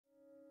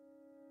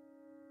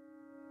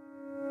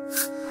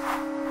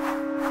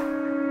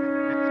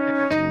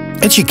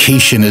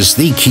Education is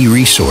the key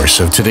resource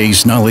of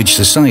today's knowledge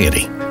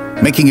society,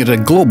 making it a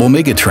global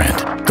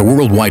megatrend. The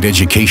worldwide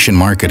education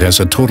market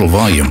has a total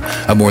volume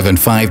of more than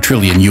 $5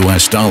 trillion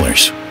US,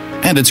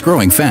 and it's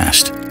growing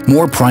fast.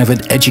 More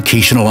private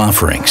educational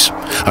offerings,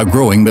 a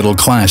growing middle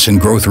class in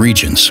growth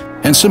regions,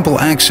 and simple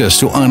access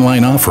to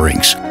online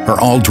offerings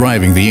are all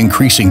driving the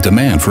increasing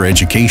demand for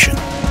education.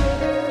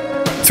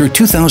 Through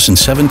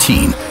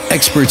 2017,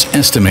 experts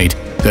estimate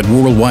that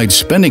worldwide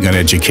spending on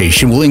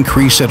education will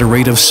increase at a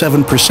rate of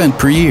 7%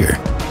 per year.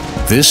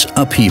 This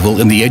upheaval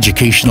in the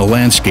educational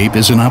landscape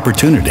is an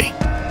opportunity.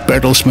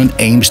 Bertelsmann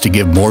aims to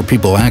give more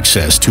people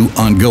access to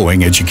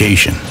ongoing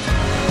education.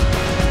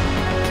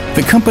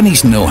 The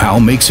company's know-how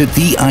makes it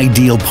the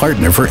ideal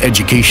partner for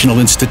educational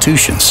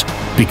institutions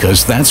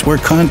because that's where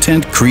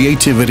content,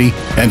 creativity,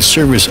 and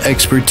service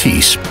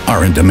expertise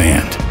are in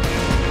demand.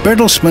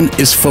 Bertelsmann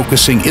is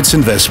focusing its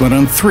investment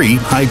on 3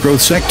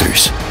 high-growth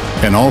sectors,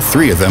 and all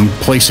 3 of them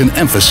place an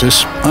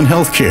emphasis on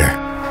healthcare.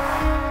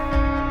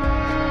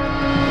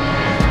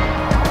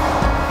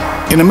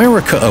 In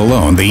America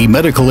alone, the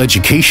medical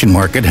education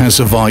market has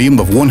a volume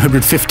of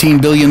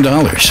 $115 billion.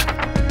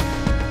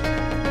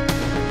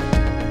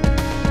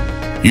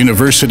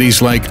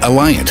 Universities like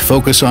Alliant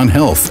focus on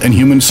health and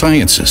human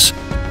sciences.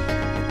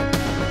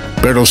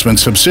 Bertelsmann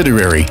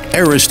subsidiary,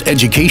 Arist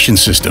Education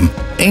System,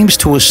 aims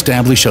to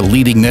establish a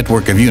leading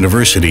network of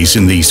universities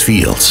in these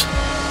fields.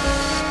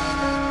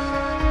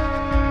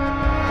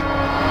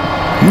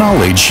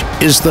 Knowledge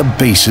is the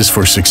basis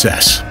for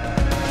success.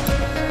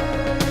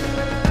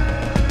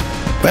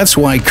 That's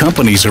why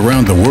companies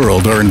around the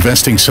world are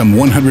investing some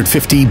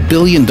 $150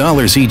 billion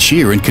each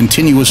year in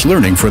continuous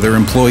learning for their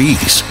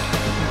employees.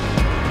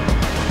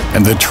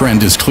 And the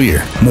trend is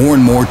clear. More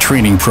and more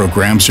training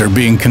programs are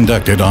being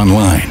conducted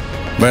online.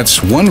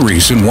 That's one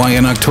reason why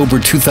in October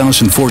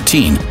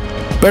 2014,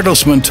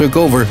 Bertelsmann took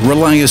over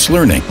Relias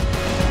Learning,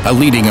 a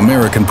leading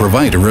American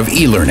provider of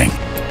e-learning.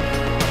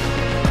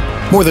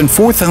 More than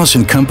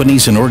 4,000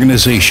 companies and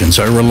organizations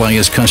are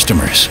Relias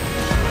customers,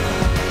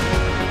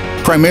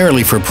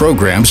 primarily for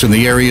programs in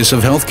the areas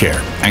of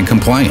healthcare and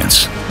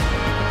compliance.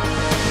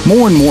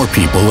 More and more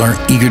people are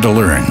eager to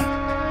learn.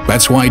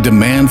 That's why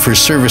demand for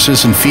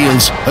services and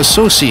fields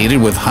associated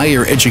with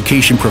higher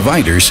education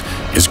providers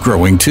is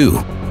growing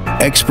too.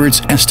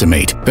 Experts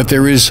estimate that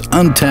there is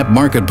untapped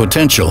market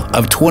potential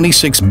of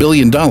 $26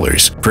 billion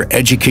for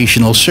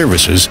educational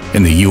services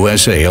in the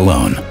USA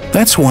alone.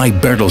 That's why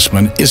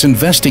Bertelsmann is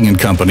investing in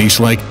companies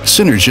like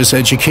Synergis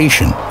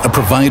Education, a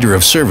provider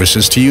of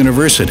services to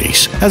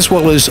universities, as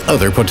well as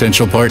other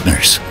potential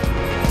partners.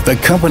 The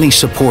company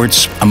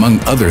supports, among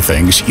other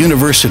things,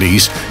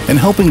 universities in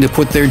helping to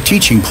put their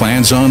teaching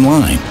plans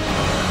online.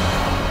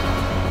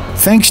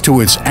 Thanks to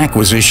its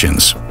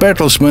acquisitions,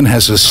 Bertelsmann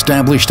has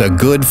established a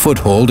good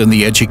foothold in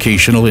the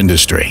educational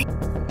industry.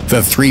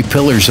 The 3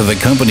 pillars of the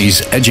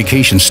company's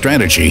education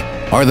strategy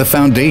are the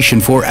foundation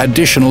for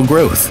additional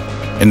growth.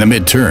 In the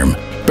midterm,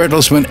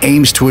 Bertelsmann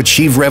aims to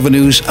achieve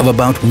revenues of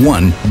about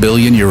 €1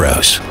 billion.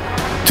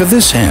 To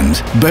this end,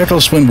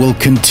 Bertelsmann will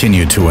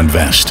continue to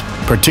invest,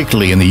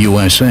 particularly in the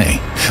USA,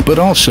 but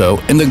also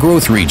in the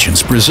growth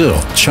regions Brazil,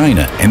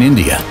 China, and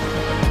India.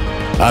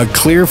 A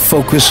clear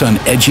focus on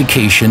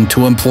education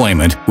to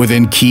employment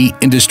within key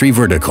industry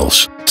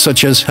verticals,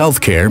 such as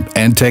healthcare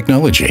and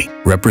technology,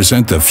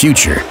 represent the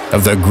future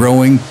of the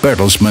growing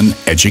Bertelsmann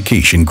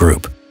Education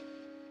Group.